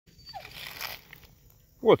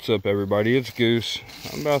What's up, everybody? It's Goose.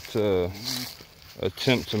 I'm about to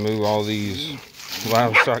attempt to move all these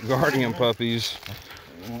livestock guardian puppies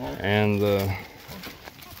and the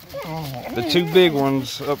two big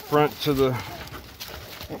ones up front to the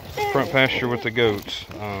front pasture with the goats.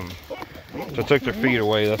 So I took their feet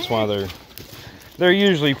away. That's why they're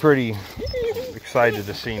usually pretty excited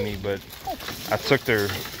to see me, but I took their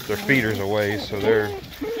feeders away, so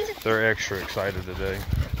they're extra excited today.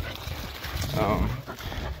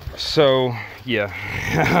 So yeah,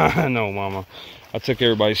 I know, Mama. I took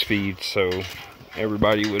everybody's feed so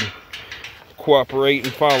everybody would cooperate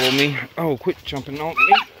and follow me. Oh, quit jumping on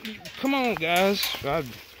me! Come on, guys.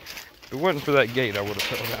 If it wasn't for that gate, I would have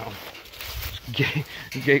fell down.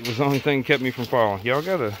 The gate was the only thing that kept me from falling. Y'all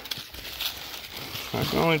gotta. I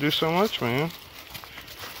can only do so much, man.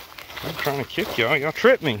 I'm trying to kick y'all. Y'all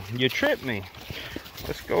tripped me. You tripped me.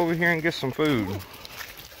 Let's go over here and get some food.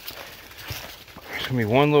 There's gonna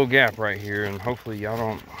be one little gap right here, and hopefully y'all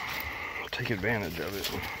don't take advantage of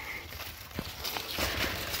it.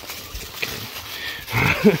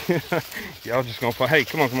 Okay. Y'all just gonna follow. Hey,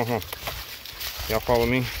 come on. Y'all follow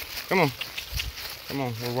me. Come on,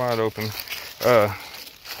 we're wide open. I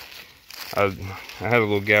had a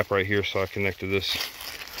little gap right here, so I connected this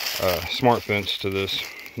smart fence to this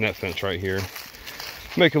net fence right here.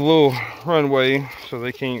 Make a little runway so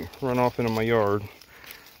they can't run off into my yard.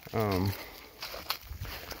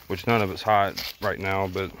 Which none of it's hot right now,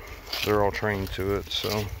 but they're all trained to it,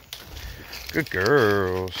 so. Good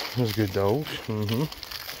girls. Those good dogs. Alright,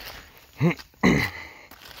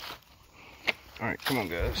 come on,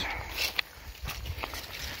 guys.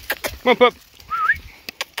 Come on, pup.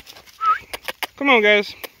 Come on,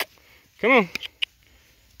 guys. Come on.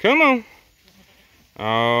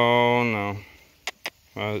 Oh, no.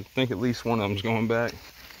 I think at least one of them's going back.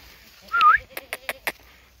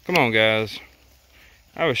 Come on, guys.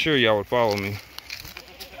 I was sure y'all would follow me.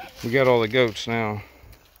 We got all the goats now.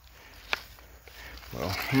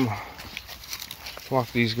 Well, I'm gonna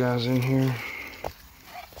lock these guys in here.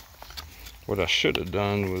 What I should have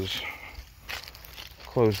done was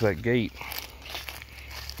close that gate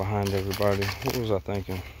behind everybody. What was I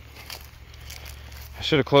thinking? I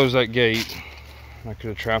should have closed that gate. I could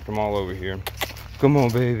have trapped them all over here. Come on,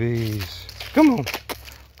 babies. Come on.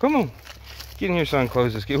 Get in here so I can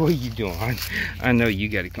close this gate. What are you doing? I know you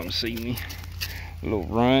got to come see me. Little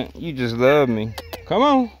runt. You just love me. Come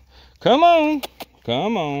on.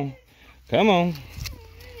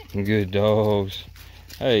 Good dogs.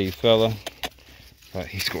 Hey, fella.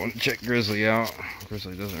 He's going to check Grizzly out.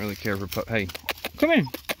 Grizzly doesn't really care for pup. Hey, come in.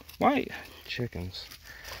 Why? Chickens.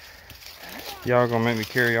 Y'all gonna make me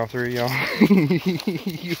carry all three of y'all?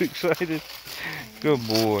 You excited? Good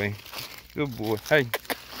boy. Hey,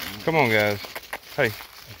 come on, guys. Hey,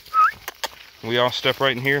 we all step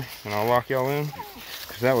right in here and I'll lock y'all in,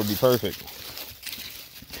 because that would be perfect.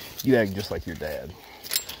 You act just like your dad.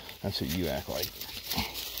 That's what you act like.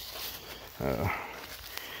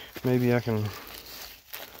 Maybe I can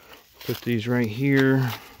put these right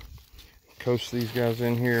here, coast these guys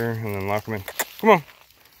in here, and then lock them in. Come on.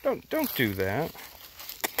 Don't do that.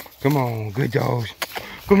 Come on, good dogs.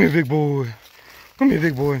 Come here, big boy. Come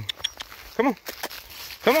on.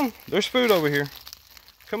 There's food over here.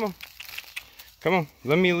 Come on.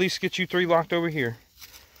 Let me at least get you three locked over here.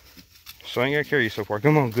 So I ain't gotta carry you so far.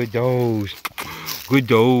 Come on, good dogs.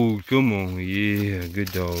 Come on. Yeah,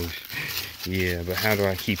 good dogs. Yeah, but how do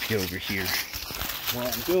I keep you over here while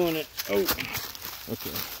I'm doing it? Oh,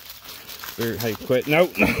 okay. Hey, quit. No.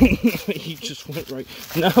 He just went right.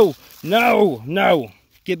 No.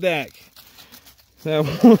 Get back. That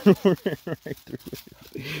one right through.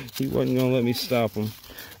 He wasn't gonna let me stop him.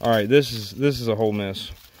 All right, this is a whole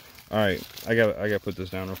mess. All right, I gotta put this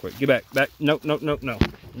down real quick. Get back. No.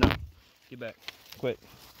 Get back. Quit.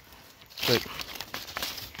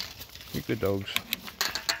 You good dogs.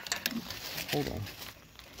 Hold on.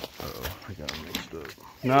 Uh-oh, I got them mixed up.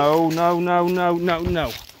 No.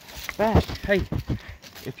 Back. Hey,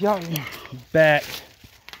 if y'all back.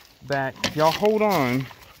 If y'all hold on,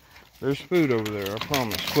 there's food over there. I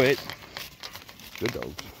promise. Quit. Good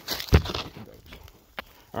dogs.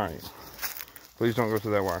 All right. Please don't go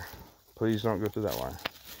through that wire.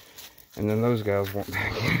 And then those guys won't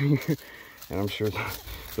back in here. And I'm sure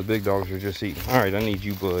the big dogs are just eating. All right, I need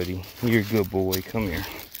you, buddy. You're a good boy. Come here,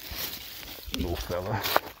 little fella.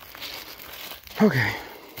 Okay.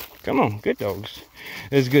 Come on, good dogs.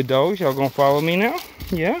 There's good dogs. Y'all gonna follow me now?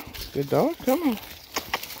 Yeah? Good dogs? Come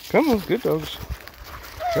on, good dogs.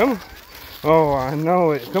 Come on. Oh, I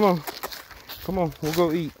know it. Come on, we'll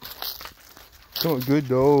go eat. Come on, good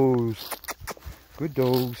dogs.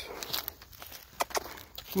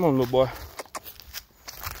 Come on, little boy.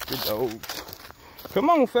 Good dogs. Come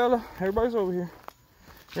on, fella. Everybody's over here.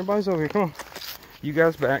 Everybody's over here. Come on. You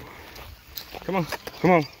guys back. Come on.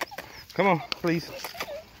 Come on. Come on, please.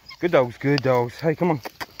 Good dogs. Good dogs. Hey, come on.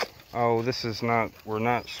 Oh, this is not, we're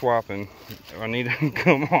not swapping. I need to,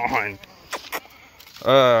 come on.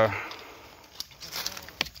 I'm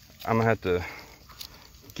gonna have to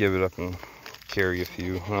give it up and carry a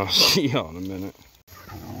few. I'll see y'all in a minute.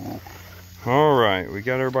 All right, we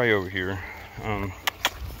got everybody over here.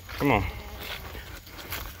 Come on.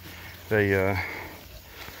 The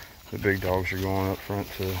big dogs are going up front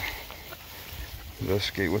to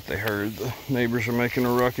investigate what they heard. The neighbors are making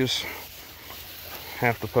a ruckus.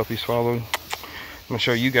 Half the puppies followed. I'm gonna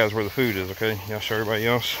show you guys where the food is, okay? Y'all show everybody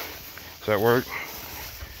else. Does that work?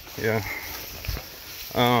 Yeah.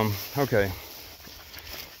 Okay.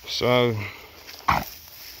 So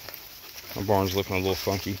my barn's looking a little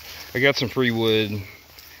funky. I got some free wood.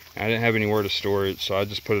 I didn't have anywhere to store it, so I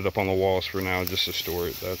just put it up on the walls for now just to store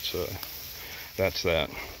it. That's that.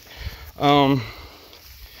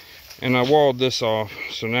 And I walled this off,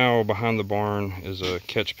 so now behind the barn is a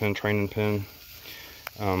catch pen, training pen,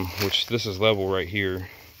 which this is level right here,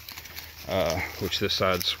 which this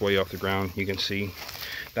side's way off the ground. You can see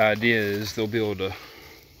the idea is they'll be able to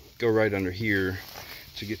go right under here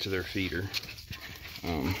to get to their feeder.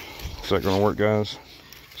 Is that gonna work, guys?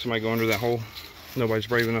 Somebody go under that hole? Nobody's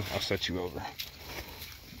brave enough? I'll set you over.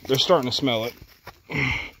 They're starting to smell it.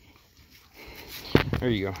 There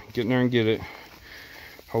you go. Get in there and get it.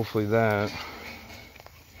 Hopefully that.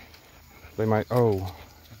 They might, oh,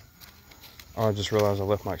 I just realized I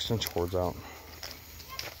left my extension cords out.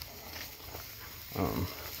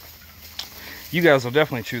 You guys will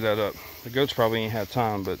definitely chew that up. The goats probably ain't had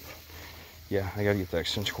time, but yeah, I gotta get that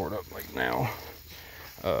extension cord up like now.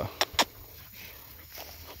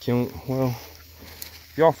 Well,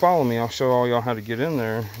 if y'all follow me, I'll show all y'all how to get in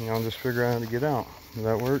there, and y'all just figure out how to get out. Does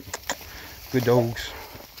that work? Good dogs.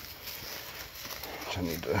 I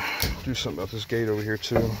need to do something about this gate over here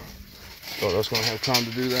too. Thought I was gonna have time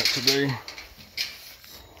to do that today.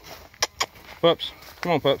 Pups,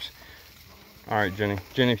 come on, pups. All right, Jenny.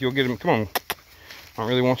 Jenny, if you'll get them, come on. I don't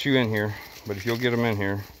really want you in here, but if you'll get them in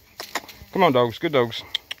here. Come on, dogs. Good dogs.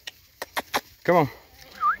 Come on.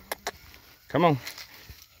 Come on.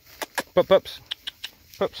 Pups.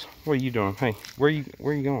 Pups. What are you doing? Hey, where you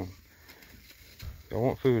going? I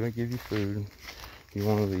want food. I give you food. You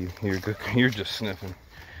want to leave? You're just sniffing.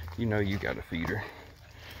 You know you got a feeder.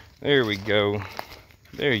 There we go.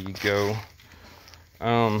 There you go.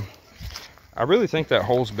 I really think that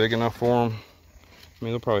hole's big enough for them. I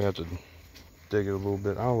mean, they'll probably have to dig it a little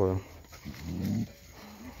bit. I'll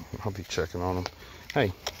be checking on them.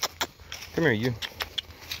 Hey, come here, you.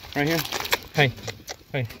 Right here. Hey,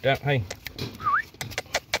 down. Hey,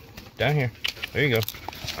 down here. There you go.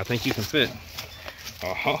 I think you can fit.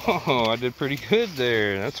 Oh, I did pretty good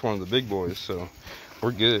there. That's one of the big boys, so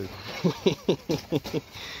we're good.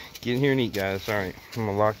 Get in here and eat, guys. All right, I'm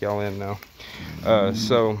gonna lock y'all in now.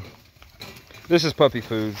 So this is puppy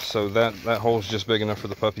food, so that hole's just big enough for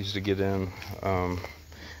the puppies to get in, and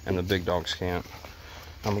the big dogs can't.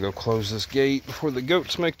 I'm gonna go close this gate before the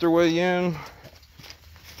goats make their way in.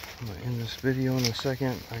 I'm gonna end this video in a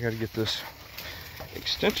second. I gotta get this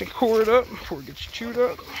extension cord up before it gets chewed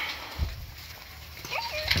up.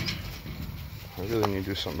 I really need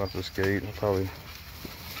to do something about this gate. I probably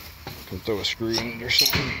can throw a screw in it or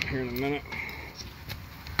something here in a minute.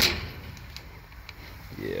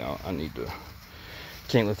 Yeah, I need to.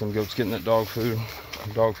 Can't let them goats get in that dog food.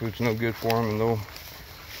 Dog food's no good for them, and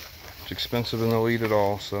it's expensive and they'll eat it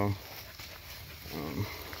all. So,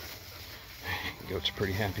 goats are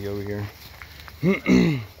pretty happy over here.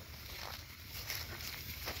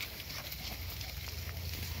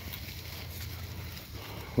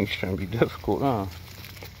 He's trying to be difficult, huh?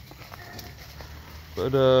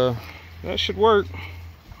 But that should work.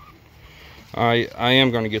 I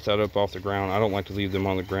am going to get that up off the ground. I don't like to leave them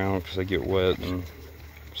on the ground because they get wet and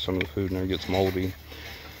some of the food in there gets moldy.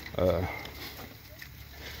 So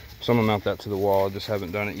I'm gonna mount that to the wall. I just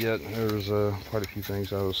haven't done it yet. There's quite a few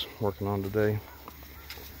things I was working on today.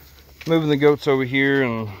 Moving the goats over here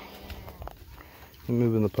and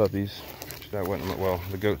moving the puppies. That wasn't, well,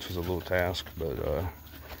 the goats was a little task, but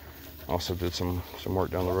also did some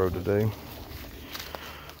work down the road today.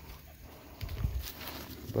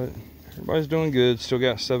 But everybody's doing good. Still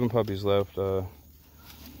got 7 puppies left. I'm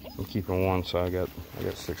keeping 1, so I got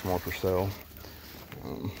 6 more for sale.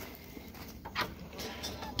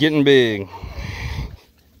 Getting big.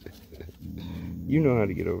 You know how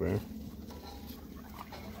to get over there.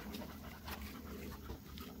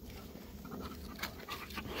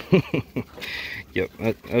 Yep,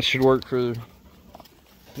 that should work for the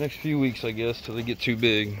next few weeks, I guess, till they get too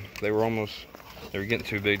big. They were getting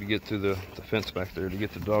too big to get through the fence back there to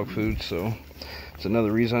get the dog food, so it's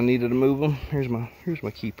another reason I needed to move them. Here's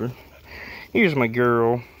my keeper. Here's my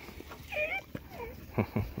girl.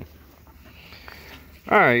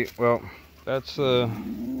 Alright, well, that's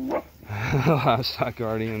livestock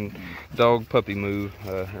guardian dog puppy move.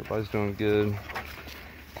 Everybody's doing good.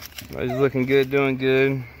 Everybody's looking good, doing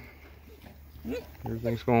good.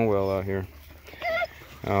 Everything's going well out here.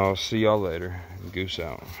 I'll see y'all later. Goose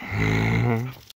out.